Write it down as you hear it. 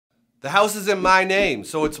The house is in my name,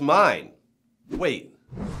 so it's mine. Wait,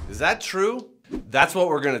 is that true? That's what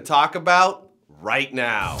we're going to talk about right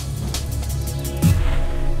now.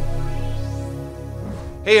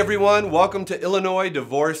 Hey everyone, welcome to Illinois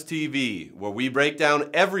Divorce TV, where we break down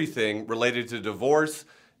everything related to divorce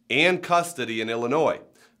and custody in Illinois.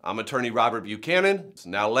 I'm attorney Robert Buchanan, so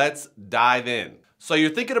now let's dive in. So you're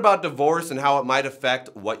thinking about divorce and how it might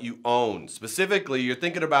affect what you own. Specifically, you're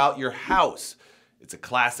thinking about your house. It's a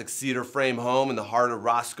classic cedar frame home in the heart of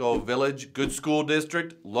Roscoe Village, good school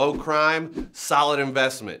district, low crime, solid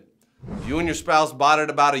investment. You and your spouse bought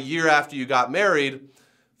it about a year after you got married.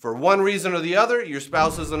 For one reason or the other, your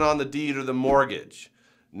spouse isn't on the deed or the mortgage.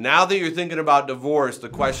 Now that you're thinking about divorce, the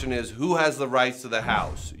question is, who has the rights to the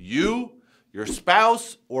house? You, your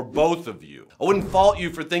spouse, or both of you? I wouldn't fault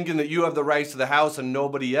you for thinking that you have the rights to the house and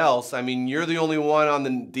nobody else. I mean, you're the only one on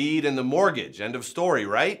the deed and the mortgage. End of story,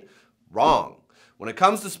 right? Wrong. When it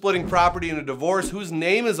comes to splitting property in a divorce, whose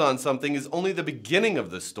name is on something is only the beginning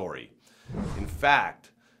of the story. In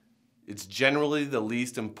fact, it's generally the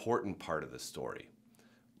least important part of the story.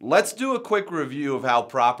 Let's do a quick review of how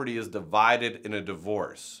property is divided in a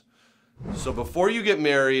divorce. So before you get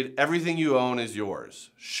married, everything you own is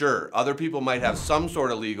yours. Sure, other people might have some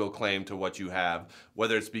sort of legal claim to what you have,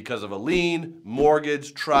 whether it's because of a lien,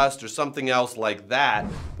 mortgage, trust, or something else like that,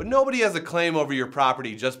 but nobody has a claim over your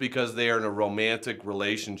property just because they are in a romantic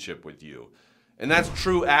relationship with you. And that's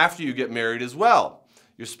true after you get married as well.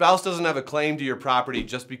 Your spouse doesn't have a claim to your property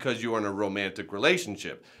just because you are in a romantic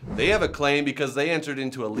relationship. They have a claim because they entered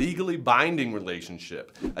into a legally binding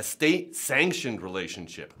relationship, a state-sanctioned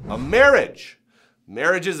relationship, a marriage.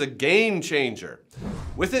 Marriage is a game changer.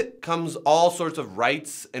 With it comes all sorts of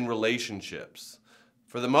rights and relationships.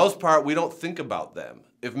 For the most part, we don't think about them.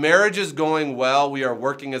 If marriage is going well, we are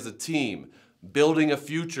working as a team, building a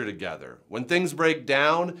future together. When things break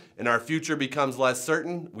down and our future becomes less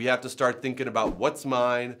certain, we have to start thinking about what's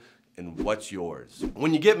mine and what's yours.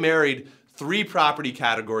 When you get married, 3 property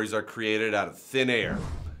categories are created out of thin air.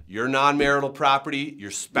 Your non-marital property,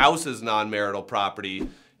 your spouse's non-marital property,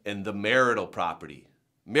 and the marital property.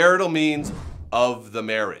 Marital means of the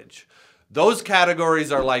marriage. Those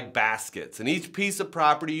categories are like baskets, and each piece of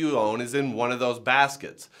property you own is in one of those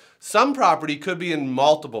baskets. Some property could be in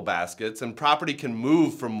multiple baskets, and property can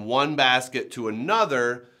move from one basket to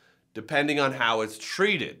another depending on how it's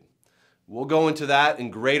treated. We'll go into that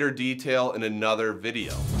in greater detail in another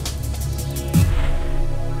video.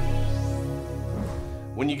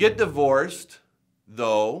 When you get divorced,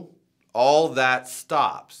 though, all that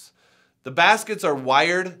stops. The baskets are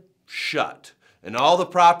wired shut, and all the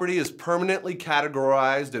property is permanently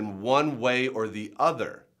categorized in one way or the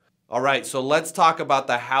other. All right, so let's talk about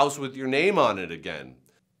the house with your name on it again.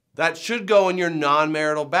 That should go in your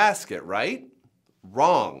non-marital basket, right?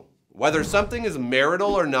 Wrong. Whether something is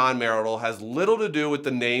marital or non-marital has little to do with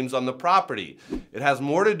the names on the property. It has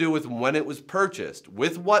more to do with when it was purchased,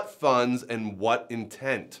 with what funds, and what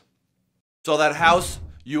intent. So that house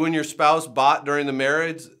you and your spouse bought during the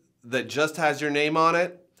marriage that just has your name on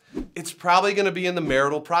it, it's probably going to be in the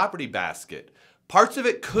marital property basket. Parts of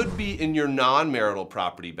it could be in your non-marital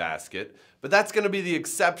property basket, but that's going to be the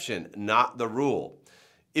exception, not the rule.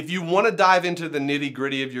 If you want to dive into the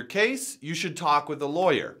nitty-gritty of your case, you should talk with a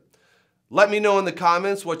lawyer. Let me know in the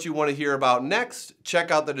comments what you want to hear about next.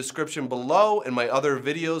 Check out the description below and my other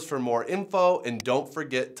videos for more info, and don't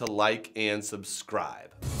forget to like and subscribe.